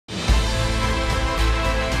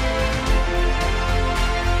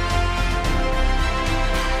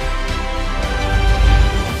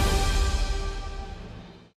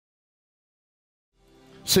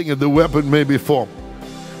Sing it. The weapon may be formed.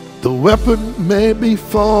 The weapon may be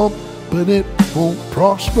formed, but it won't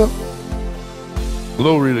prosper.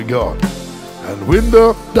 Glory to God. And when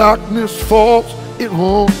the darkness falls, it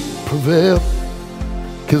won't prevail.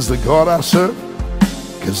 Because the God I serve,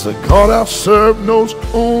 knows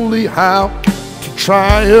only how to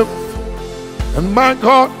triumph. And my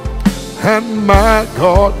God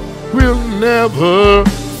will never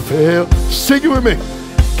fail. Sing it with me.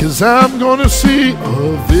 Because I'm gonna see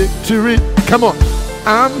a victory. Come on.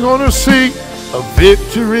 I'm gonna see a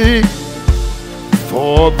victory.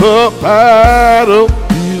 For the battle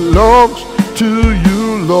belongs to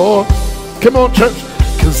you, Lord. Come on, church.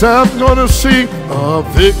 Because I'm gonna see a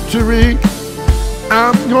victory.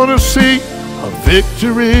 I'm gonna see a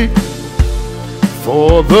victory.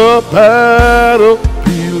 For the battle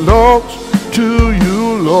belongs to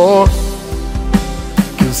you, Lord.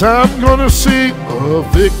 Because I'm gonna see a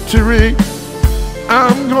victory.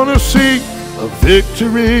 I'm gonna see a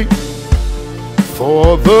victory.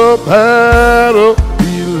 For the battle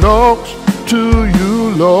belongs to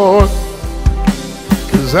you, Lord.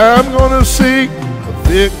 Because I'm gonna see a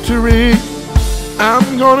victory.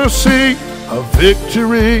 I'm gonna see a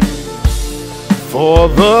victory. For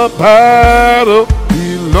the battle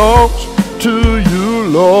belongs to you,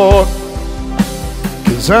 Lord.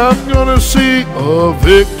 Because I'm gonna see a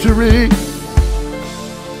victory.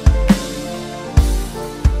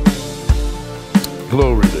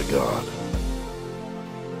 Glory to God.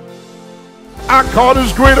 Our God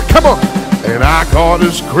is greater. Come on. And our God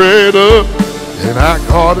is greater. And our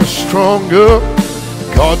God is stronger.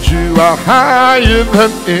 God, you are higher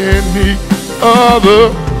than any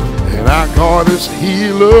other. And our God is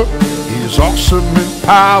healer. He's awesome in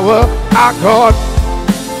power. Our God.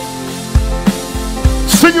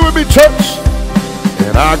 Sing it with me, church.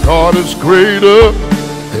 And our God is greater.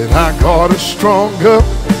 And our God is stronger.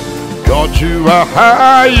 God, you are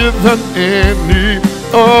higher than any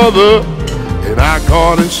other. And our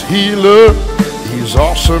God is healer. He's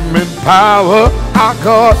awesome in power. Our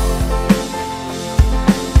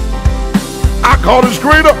God is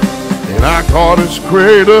greater. And our God is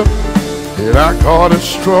greater. And our God is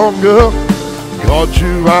stronger. God,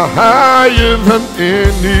 you are higher than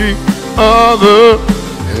any other.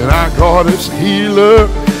 And our God is healer.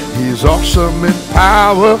 He's awesome in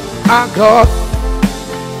power. Our God.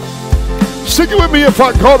 Sing it with me. If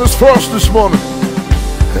our God is for us this morning.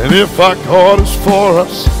 And if our God is for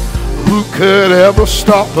us, who could ever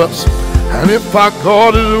stop us? And if our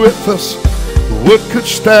God is with us, what could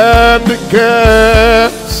stand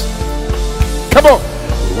against? Come on.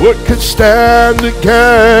 What could stand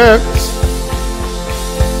against?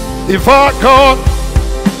 If our God,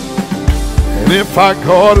 and if our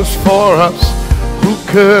God is for us, who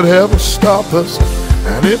could ever stop us?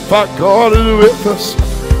 And if our God is with us,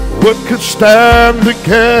 what could stand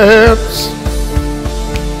against?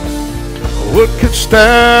 What could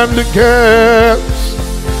stand against?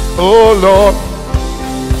 Oh Lord,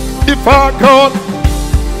 if our God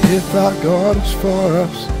is for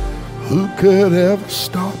us, who could ever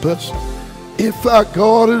stop us? If our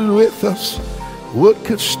God is with us, what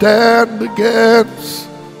could stand against?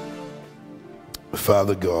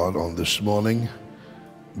 Father God, on this morning,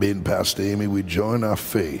 being Pastor Aimee, we join our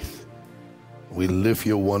faith. We lift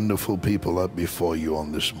your wonderful people up before you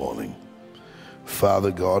on this morning.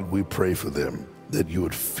 Father God, we pray for them, that you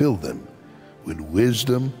would fill them with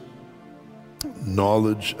wisdom,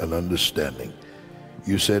 knowledge, and understanding.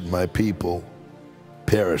 You said, my people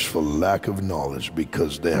perish for lack of knowledge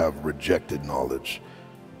because they have rejected knowledge.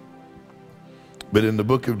 But in the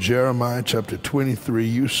book of Jeremiah, chapter 23,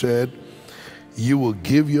 you said, you will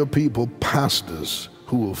give your people pastors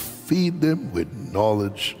who will feed them with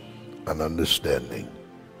knowledge and understanding.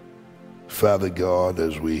 Father God,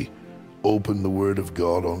 as we open the word of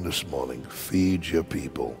God on this morning, feed your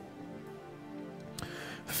people.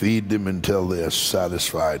 Feed them until they are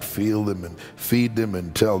satisfied. Feed them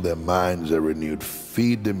until their minds are renewed.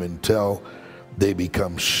 Feed them until they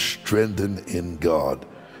become strengthened in God.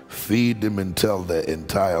 Feed them until their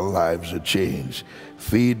entire lives are changed.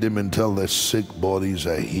 Feed them until their sick bodies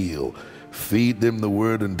are healed. Feed them the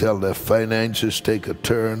word until their finances take a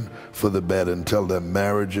turn for the better, until their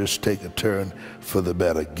marriages take a turn for the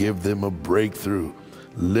better. Give them a breakthrough.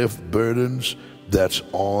 Lift burdens that's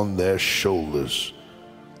on their shoulders.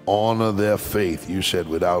 Honor their faith. You said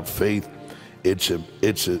without faith, it's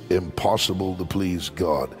impossible to please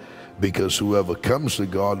God, because whoever comes to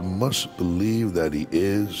God must believe that he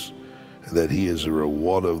is, and that he is a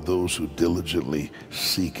rewarder of those who diligently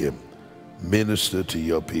seek him. Minister to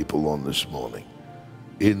your people on this morning.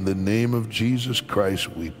 In the name of Jesus Christ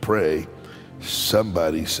we pray,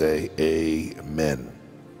 Somebody say amen.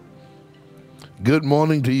 Good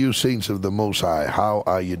morning to you, saints of the Most High. How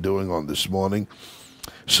are you doing on this morning?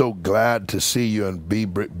 So glad to see you and be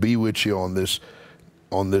with you on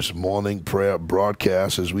this morning prayer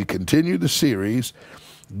broadcast as we continue the series,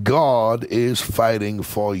 God is Fighting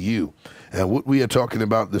for You. And what we are talking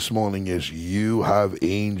about this morning is you have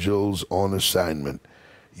angels on assignment.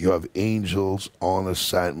 You have angels on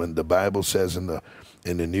assignment. The Bible says in the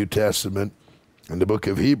New Testament, in the book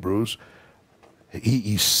of Hebrews,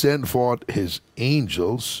 he sent forth his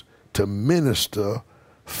angels to minister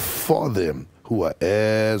for them who are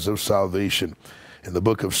heirs of salvation. In the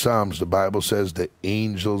book of Psalms, the Bible says the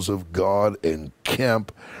angels of God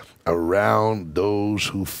encamp around those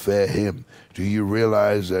who fear him. Do you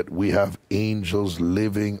realize that we have angels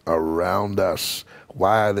living around us?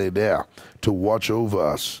 Why are they there? To watch over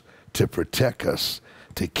us, to protect us,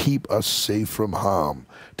 to keep us safe from harm,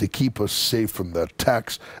 to keep us safe from the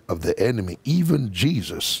attacks of the enemy. Even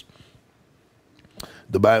Jesus,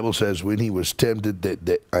 the Bible says when he was tempted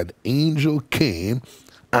that an angel came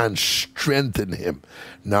and strengthened him.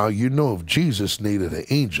 Now you know if Jesus needed an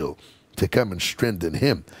angel to come and strengthen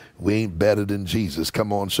him, we ain't better than Jesus.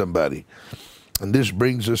 Come on, somebody. And this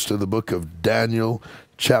brings us to the book of Daniel,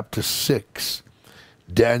 chapter 6.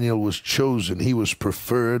 Daniel was chosen. He was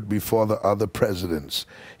preferred before the other presidents.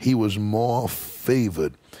 He was more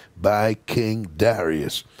favored by King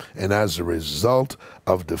Darius. And as a result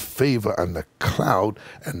of the favor and the clout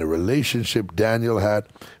and the relationship Daniel had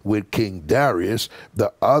with King Darius,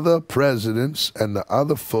 the other presidents and the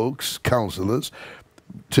other folks, counselors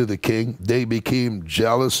to the king, they became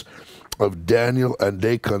jealous of Daniel, and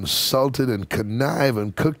they consulted and connived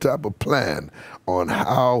and cooked up a plan on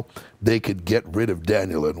how they could get rid of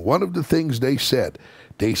Daniel. And one of the things they said,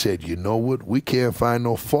 you know what, we can't find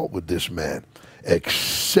no fault with this man,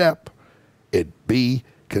 except it be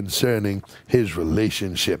concerning his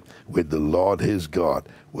relationship with the Lord his God.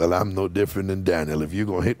 Well, I'm no different than Daniel. If you're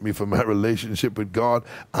going to hit me for my relationship with God,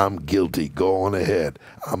 I'm guilty. Go on ahead.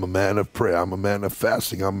 I'm a man of prayer. I'm a man of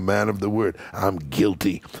fasting. I'm a man of the word. I'm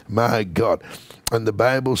guilty. My God. And the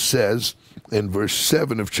Bible says in verse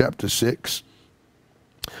 7 of chapter 6,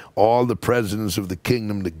 all the presidents of the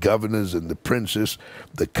kingdom, the governors and the princes,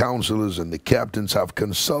 the counselors and the captains have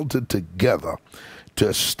consulted together to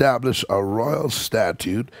establish a royal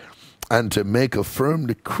statute and to make a firm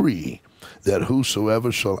decree that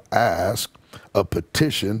whosoever shall ask a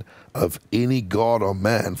petition of any god or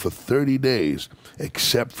man for 30 days,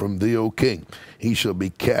 except from thee, O king, he shall be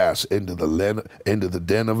cast into the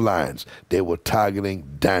den of lions. They were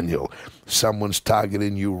targeting Daniel. Someone's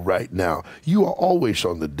targeting you right now. You are always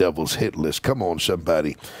on the devil's hit list. Come on,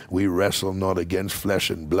 somebody. We wrestle not against flesh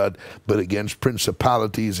and blood, but against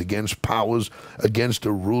principalities, against powers, against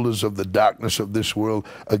the rulers of the darkness of this world,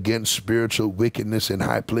 against spiritual wickedness in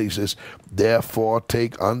high places. Therefore,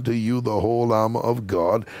 take unto you the whole armor of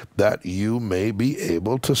God, that you may be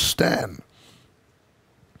able to stand.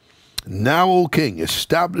 Now, O king,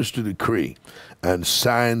 establish the decree and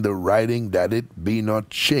sign the writing, that it be not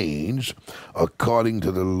changed, according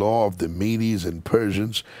to the law of the Medes and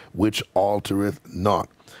Persians, which altereth not.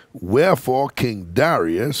 Wherefore King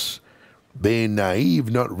Darius, being naive,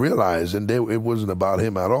 not realizing it wasn't about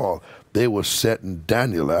him at all, they were setting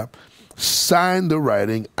Daniel up, signed the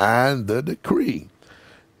writing and the decree.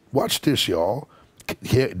 Watch this, y'all.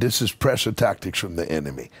 Here, this is pressure tactics from the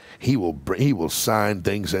enemy. He will sign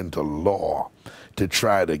things into law to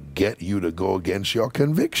try to get you to go against your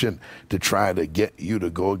conviction, to try to get you to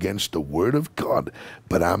go against the word of God.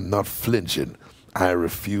 But I'm not flinching. I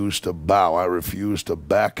refuse to bow. I refuse to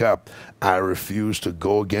back up. I refuse to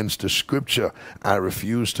go against the scripture. I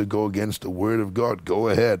refuse to go against the word of God. Go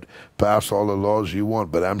ahead, pass all the laws you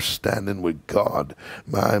want, but I'm standing with God.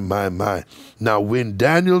 My. Now, when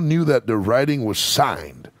Daniel knew that the writing was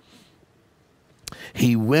signed,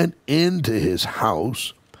 he went into his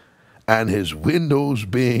house, and his windows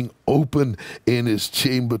being open in his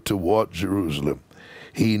chamber toward Jerusalem,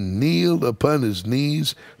 he kneeled upon his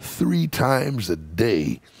knees 3 times a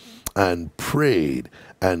day and prayed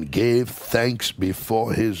and gave thanks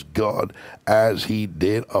before his God as he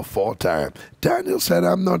did aforetime. Daniel said,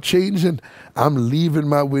 I'm not changing. I'm leaving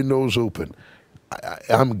my windows open.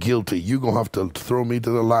 I'm guilty. You're going to have to throw me to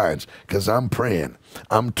the lions because I'm praying.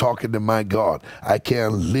 I'm talking to my God. I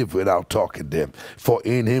can't live without talking to him. For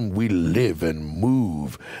in him we live and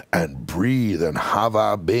move and breathe and have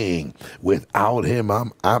our being. Without him,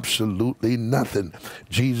 I'm absolutely nothing.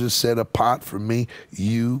 Jesus said, apart from me,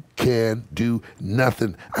 you can do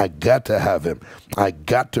nothing. I got to have him. I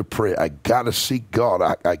got to pray. I got to seek God.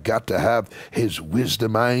 I got to have his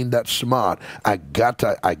wisdom. I ain't that smart. I got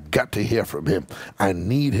to hear from him. I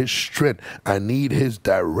need his strength. I need his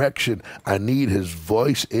direction. I need his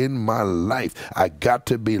voice in my life. I got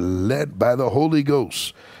to be led by the Holy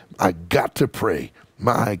Ghost. I got to pray.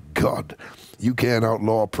 My God, you can't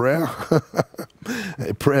outlaw prayer.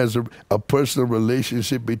 Prayer is a personal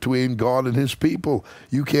relationship between God and his people.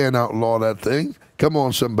 You can't outlaw that thing. Come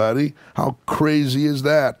on, somebody. How crazy is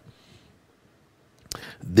that?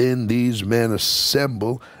 Then these men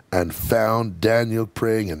assembled and found Daniel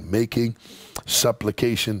praying and making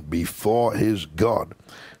supplication before his God.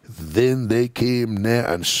 Then they came near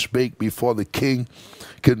and spake before the king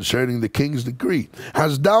concerning the king's decree.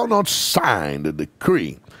 Hast thou not signed a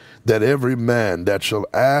decree that every man that shall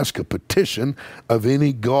ask a petition of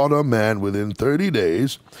any god or man within 30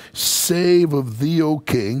 days, save of thee, O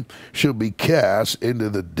king, shall be cast into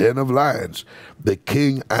the den of lions? The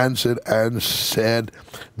king answered and said,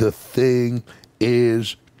 the thing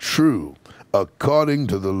is true, according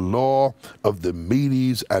to the law of the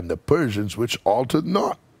Medes and the Persians, which altered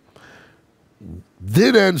not.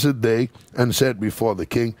 Then answered they and said before the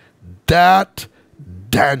king, that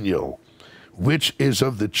Daniel, which is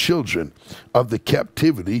of the children of the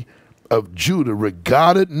captivity of Judah,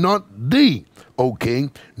 regarded not thee, O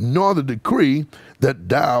king, nor the decree that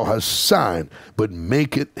thou hast signed, but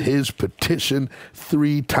maketh his petition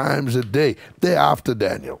 3 times a day. They're after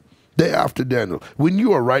Daniel. They're after Daniel. When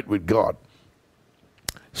you are right with God,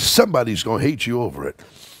 somebody's going to hate you over it.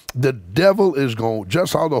 The devil is going,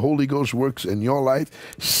 just how the Holy Ghost works in your life,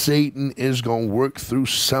 Satan is going to work through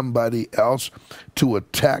somebody else to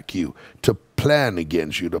attack you, to plan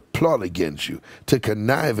against you, to plot against you, to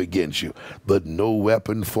connive against you. But no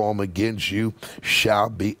weapon formed against you shall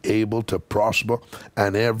be able to prosper,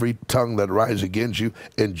 and every tongue that rises against you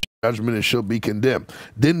in judgment it shall be condemned.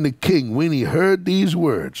 Then the king, when he heard these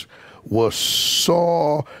words, was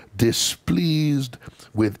sore displeased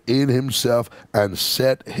within himself, and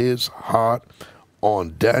set his heart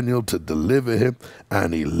on Daniel to deliver him,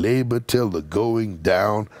 and he labored till the going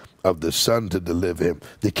down of the sun to deliver him.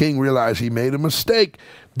 The king realized he made a mistake.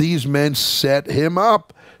 These men set him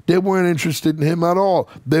up. They weren't interested in him at all.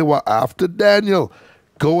 They were after Daniel.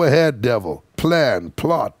 Go ahead, devil. Plan,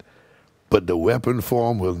 plot. But the weapon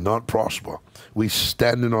form will not prosper. We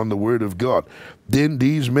standing on the word of God. Then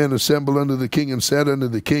these men assembled unto the king and said unto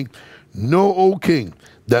the king, know, O king,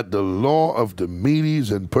 that the law of the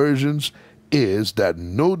Medes and Persians is that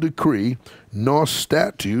no decree nor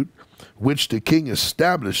statute which the king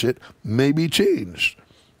establisheth may be changed.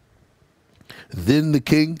 Then the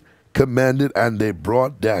king commanded, and they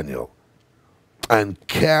brought Daniel and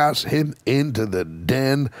cast him into the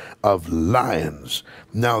den of lions.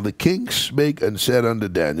 Now the king spake and said unto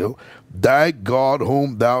Daniel, thy God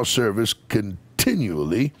whom thou servest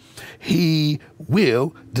continually, he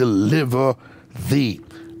will deliver thee.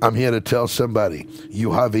 I'm here to tell somebody,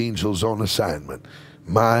 you have angels on assignment.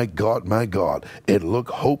 My God, it looked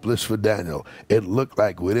hopeless for Daniel. It looked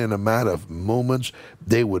like within a matter of moments,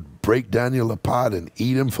 they would break Daniel apart and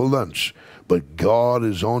eat him for lunch. But God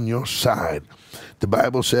is on your side. The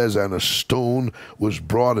Bible says, and a stone was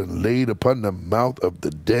brought and laid upon the mouth of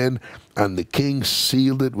the den, and the king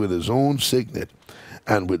sealed it with his own signet,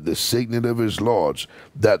 and with the signet of his lords,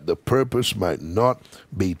 that the purpose might not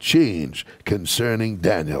be changed concerning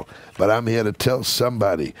Daniel. But I'm here to tell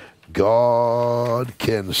somebody, God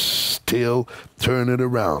can still turn it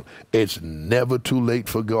around. It's never too late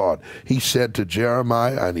for God. He said to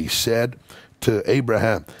Jeremiah, and he said to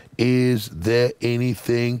Abraham, is there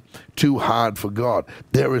anything too hard for God?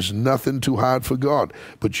 There is nothing too hard for God,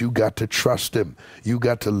 but you got to trust him. You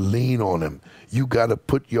got to lean on him. You got to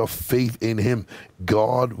put your faith in him.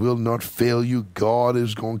 God will not fail you. God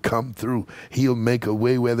is going to come through. He'll make a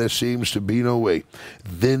way where there seems to be no way.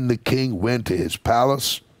 Then the king went to his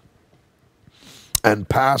palace and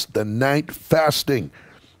passed the night fasting.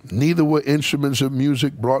 Neither were instruments of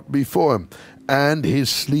music brought before him, and his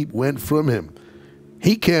sleep went from him.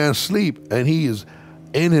 He can't sleep, and he is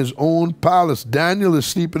in his own palace. Daniel is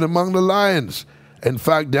sleeping among the lions. In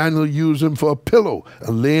fact, Daniel used him for a pillow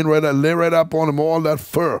and lay right up on him, all that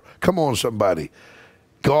fur. Come on, somebody.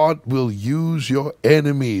 God will use your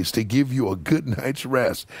enemies to give you a good night's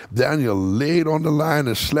rest. Daniel laid on the lion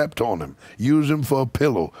and slept on him. Use him for a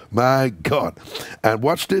pillow. My God. And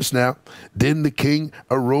watch this now. Then the king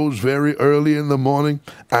arose very early in the morning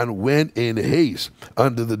and went in haste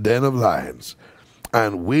unto the den of lions.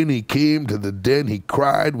 And when he came to the den, he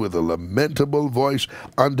cried with a lamentable voice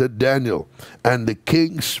unto Daniel. And the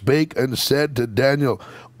king spake and said to Daniel,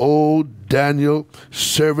 O Daniel,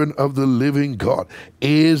 servant of the living God,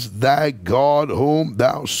 is thy God whom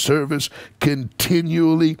thou servest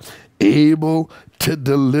continually able to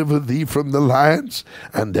deliver thee from the lions?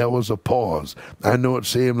 And there was a pause. I know it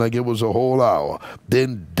seemed like it was a whole hour.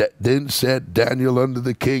 Then said Daniel unto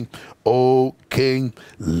the king, O king,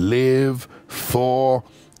 live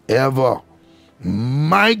forever.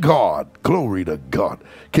 My God, glory to God.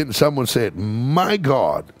 Can someone say it? My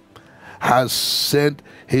God has sent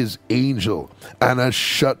his angel and has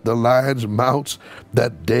shut the lions' mouths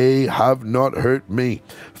that they have not hurt me,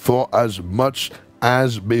 for as much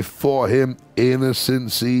as before him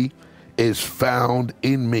innocency is found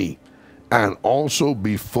in me. And also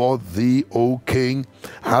before thee, O king,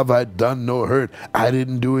 have I done no hurt. I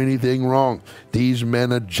didn't do anything wrong. These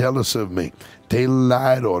men are jealous of me. They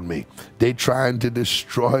lied on me. They trying to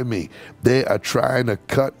destroy me. They are trying to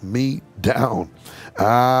cut me down.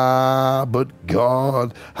 But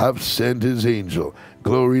God have sent his angel.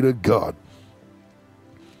 Glory to God.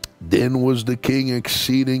 Then was the king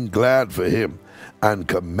exceeding glad for him, and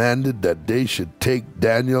commanded that they should take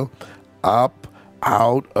Daniel up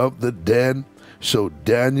out of the den. So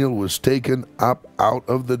Daniel was taken up out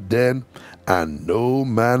of the den, and no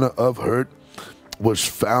manner of hurt was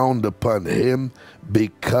found upon him,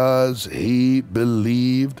 because he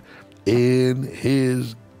believed in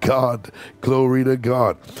his God. Glory to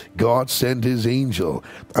God. God sent his angel.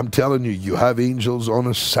 I'm telling you, you have angels on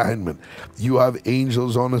assignment. You have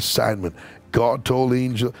angels on assignment. God told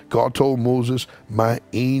Moses, my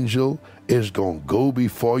angel is going to go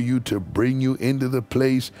before you to bring you into the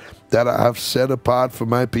place that I have set apart for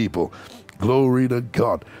my people. Glory to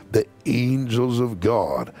God. The angels of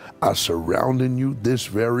God are surrounding you this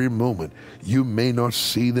very moment. You may not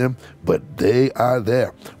see them, but they are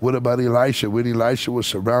there. What about Elisha? When Elisha was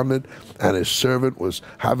surrounded and his servant was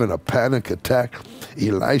having a panic attack,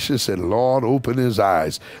 Elisha said, Lord, open his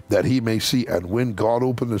eyes that he may see. And when God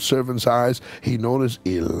opened the servant's eyes, he noticed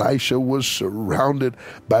Elisha was surrounded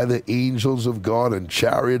by the angels of God and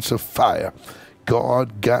chariots of fire.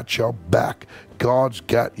 God got your back. God's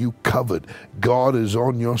got you covered. God is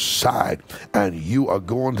on your side, and you are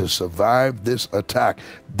going to survive this attack.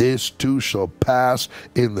 This too shall pass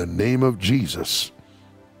in the name of Jesus.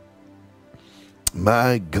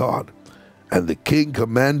 My God. And the king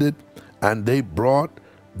commanded, and they brought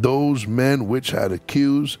those men which had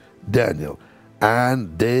accused Daniel,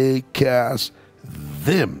 and they cast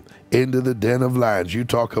them into the den of lions. You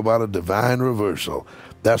talk about a divine reversal.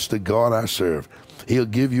 That's the God I serve. He'll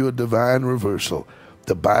give you a divine reversal.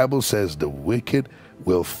 The Bible says the wicked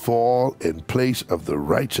will fall in place of the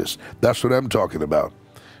righteous. That's what I'm talking about.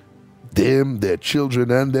 Them, their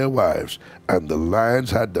children, and their wives, and the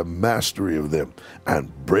lions had the mastery of them,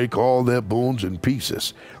 and break all their bones in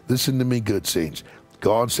pieces. Listen to me, good saints.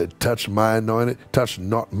 God said, touch my anointed, touch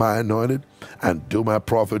not my anointed, and do my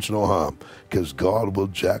prophets no harm, because God will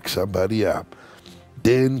jack somebody up.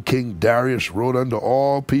 Then King Darius wrote unto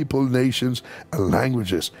all people, nations, and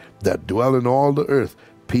languages that dwell in all the earth,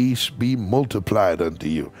 peace be multiplied unto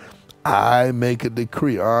you. I make a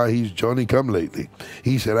decree. He's Johnny come lately.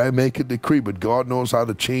 He said, I make a decree, but God knows how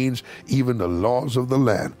to change even the laws of the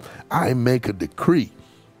land. I make a decree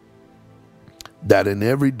that in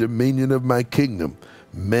every dominion of my kingdom,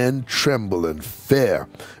 men tremble and fear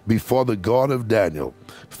before the God of Daniel,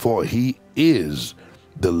 for he is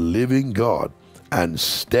the living God, and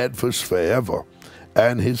steadfast forever,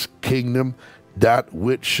 and his kingdom that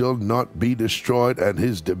which shall not be destroyed, and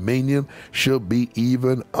his dominion shall be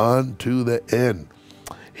even unto the end.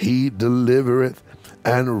 He delivereth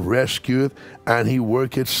and rescueth, and he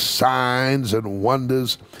worketh signs and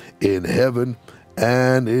wonders in heaven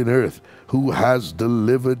and in earth, who has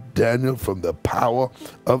delivered Daniel from the power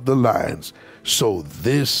of the lions. So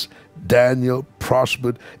this Daniel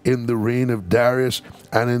prospered in the reign of Darius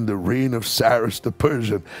and in the reign of Cyrus the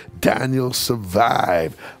Persian. Daniel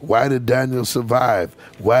survived. Why did Daniel survive?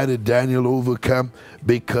 Why did Daniel overcome?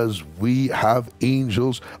 Because we have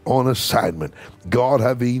angels on assignment. God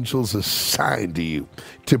have angels assigned to you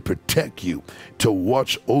to protect you, to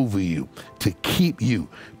watch over you, to keep you,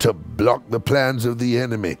 to block the plans of the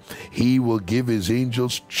enemy. He will give his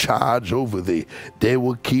angels charge over thee. They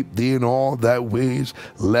will keep thee in all thy ways,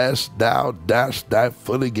 lest thou dash dash thy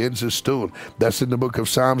foot against a stone. That's in the book of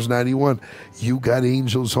Psalms 91. You got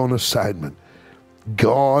angels on assignment.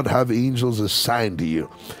 God have angels assigned to you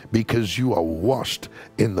because you are washed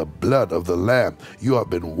in the blood of the Lamb. You have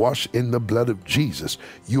been washed in the blood of Jesus.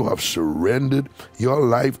 You have surrendered your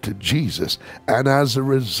life to Jesus. And as a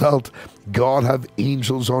result, God have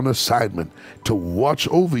angels on assignment to watch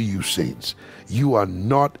over you, saints. You are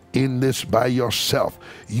not in this by yourself.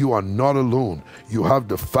 You are not alone. You have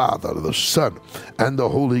the Father, the Son, and the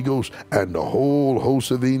Holy Ghost, and the whole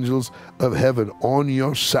host of angels of heaven on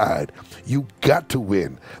your side. You got to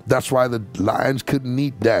win. That's why the lions couldn't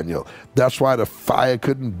eat Daniel. That's why the fire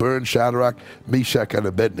couldn't burn Shadrach, Meshach, and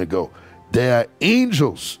Abednego. There are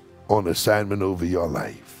angels on assignment over your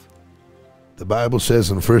life. The Bible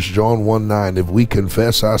says in 1 John 1:9, if we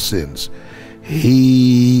confess our sins,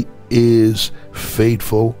 He is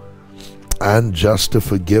faithful and just to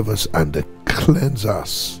forgive us and to cleanse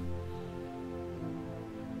us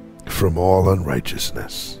from all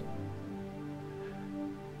unrighteousness.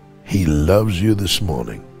 He loves you this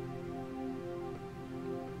morning.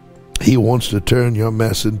 He wants to turn your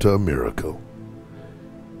mess into a miracle.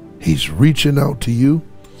 He's reaching out to you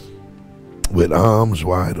with arms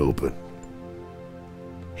wide open.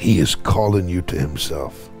 He is calling you to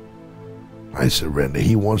Himself. I surrender.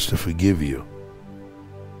 He wants to forgive you.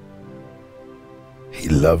 He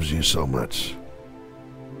loves you so much.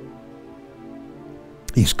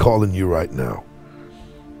 He's calling you right now.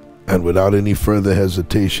 And without any further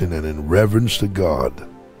hesitation and in reverence to God,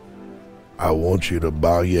 I want you to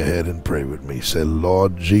bow your head and pray with me. Say,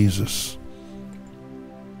 Lord Jesus,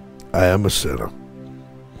 I am a sinner.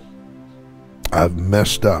 I've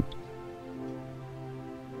messed up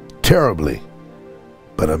terribly.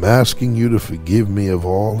 But I'm asking you to forgive me of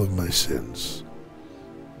all of my sins.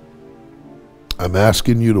 I'm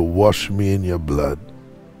asking you to wash me in your blood.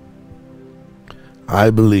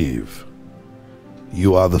 I believe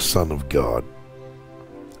you are the Son of God.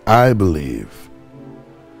 I believe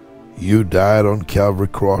you died on Calvary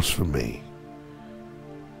cross for me.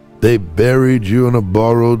 They buried you in a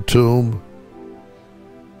borrowed tomb.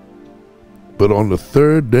 But on the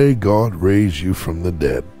third day, God raised you from the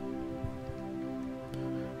dead.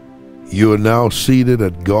 You are now seated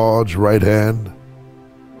at God's right hand,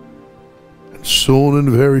 and soon and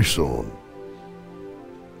very soon,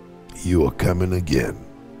 you are coming again.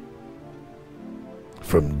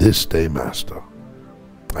 From this day, Master,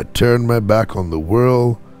 I turn my back on the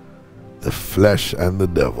world, the flesh, and the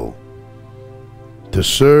devil, to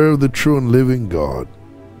serve the true and living God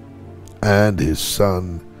and His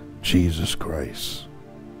Son, Jesus Christ.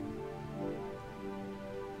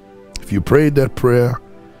 If you prayed that prayer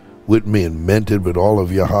with me and meant it with all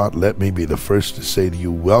of your heart, let me be the first to say to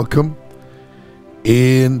you, welcome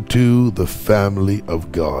into the family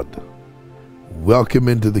of God. Welcome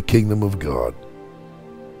into the kingdom of God.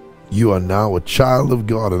 You are now a child of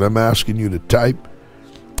God, and I'm asking you to type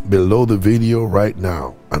below the video right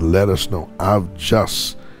now and let us know, I've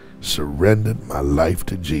just surrendered my life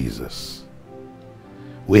to Jesus.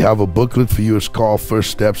 We have a booklet for you. It's called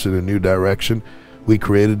First Steps in a New Direction. We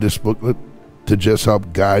created this booklet to just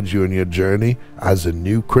help guide you in your journey as a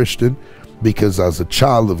new Christian, because as a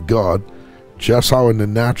child of God, just how in the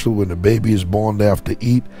natural, when a baby is born, they have to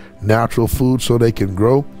eat natural food so they can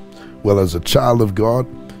grow. Well, as a child of God,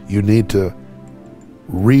 you need to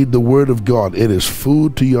read the Word of God. It is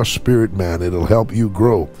food to your spirit, man. It'll help you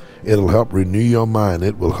grow. It'll help renew your mind.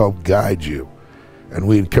 It will help guide you. And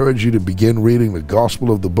we encourage you to begin reading the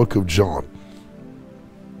Gospel of the book of John.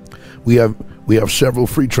 We have several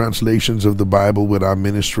free translations of the Bible with our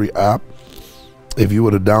ministry app. If you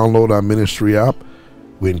were to download our ministry app,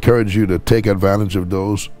 we encourage you to take advantage of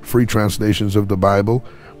those free translations of the Bible.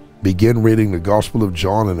 Begin reading the Gospel of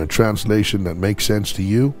John in a translation that makes sense to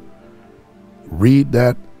you. Read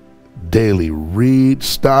that daily.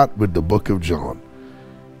 Start with the book of John.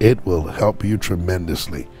 It will help you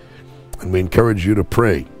tremendously. And we encourage you to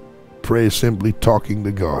pray. Pray simply talking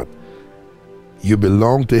to God. You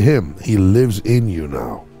belong to Him. He lives in you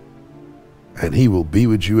now. And He will be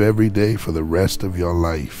with you every day for the rest of your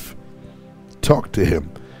life. Talk to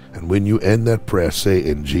Him. And when you end that prayer, say,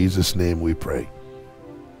 in Jesus' name we pray.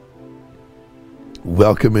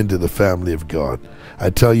 Welcome into the family of God. I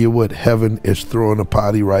tell you what, heaven is throwing a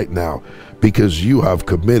party right now because you have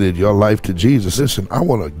committed your life to Jesus. Listen, I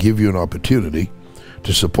want to give you an opportunity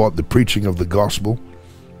to support the preaching of the gospel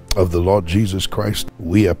of the Lord Jesus Christ.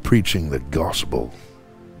 We are preaching the gospel.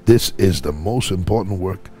 This is the most important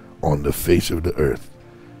work on the face of the earth.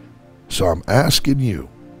 So I'm asking you,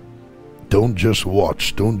 don't just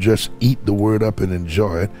watch, don't just eat the word up and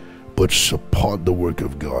enjoy it, but support the work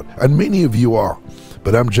of God. And many of you are.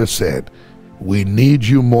 But I'm just saying, we need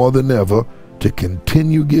you more than ever to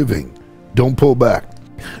continue giving. Don't pull back.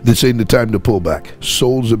 This ain't the time to pull back.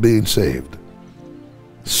 Souls are being saved.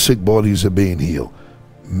 Sick bodies are being healed.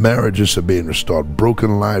 Marriages are being restored.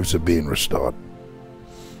 Broken lives are being restored.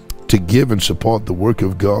 To give and support the work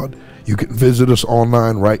of God, you can visit us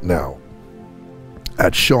online right now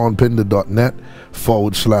at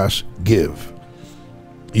seanpinderministries.net/give.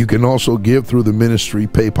 You can also give through the ministry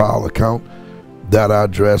PayPal account. That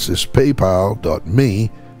address is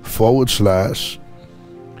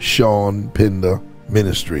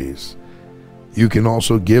paypal.me/seanpinderministries. You can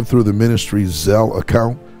also give through the Ministries Zelle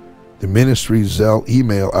account. The Ministries Zelle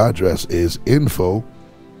email address is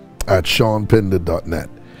info@seanpinder.net.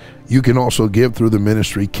 You can also give through the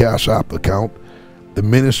Ministry Cash App account. The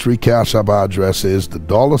Ministry Cash App address is the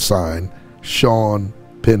 $Sean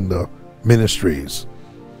Pinder Ministries.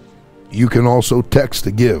 You can also text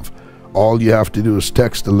to give. All you have to do is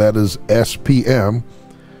text the letters SPM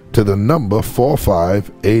to the number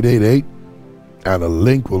 45888, and a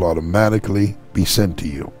link will automatically be sent to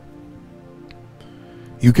you.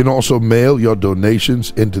 You can also mail your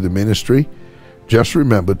donations into the ministry. Just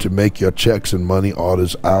remember to make your checks and money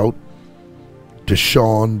orders out to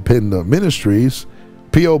Sean Pinder Ministries,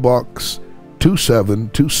 P.O. Box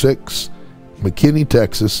 2726, McKinney,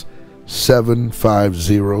 Texas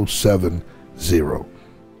 75070.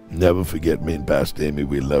 Never forget me and Pastor Aimee.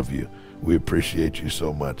 We love you. We appreciate you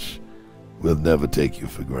so much. We'll never take you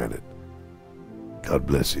for granted. God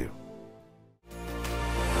bless you.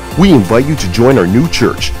 We invite you to join our new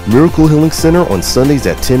church, Miracle Healing Center, on Sundays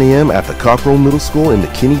at 10 a.m. at the Cockrell Middle School in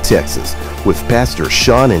McKinney, Texas, with Pastor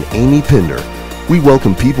Sean and Aimee Pinder. We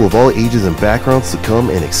welcome people of all ages and backgrounds to come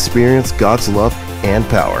and experience God's love and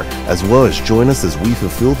power, as well as join us as we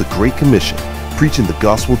fulfill the Great Commission, preaching the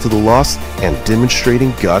gospel to the lost and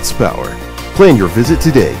demonstrating God's power. Plan your visit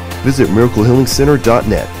today. Visit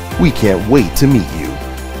miraclehealingcenter.net. We can't wait to meet you.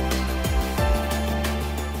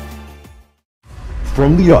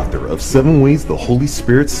 From the author of 7 Ways the Holy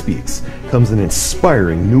Spirit Speaks comes an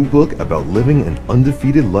inspiring new book about living an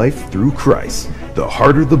undefeated life through Christ. The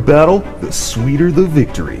harder the battle, the sweeter the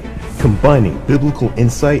victory. Combining biblical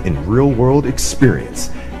insight and real-world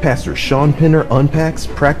experience, Pastor Sean Pinder unpacks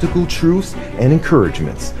practical truths and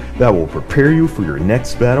encouragements that will prepare you for your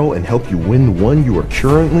next battle and help you win the one you are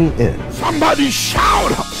currently in. Somebody shout,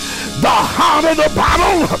 the harder the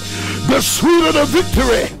battle, the sweeter the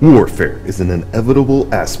victory. Warfare is an inevitable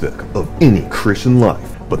aspect of any Christian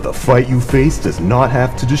life, but the fight you face does not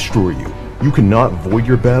have to destroy you. You cannot avoid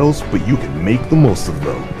your battles, but you can make the most of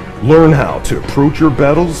them. Learn how to approach your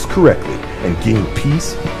battles correctly and gain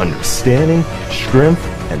peace, understanding, strength,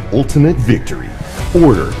 and ultimate victory.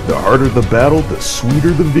 Order The Harder the Battle, the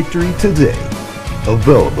Sweeter the Victory today.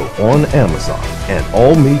 Available on Amazon and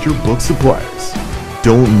all major book suppliers.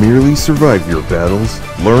 Don't merely survive your battles,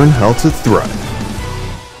 learn how to thrive.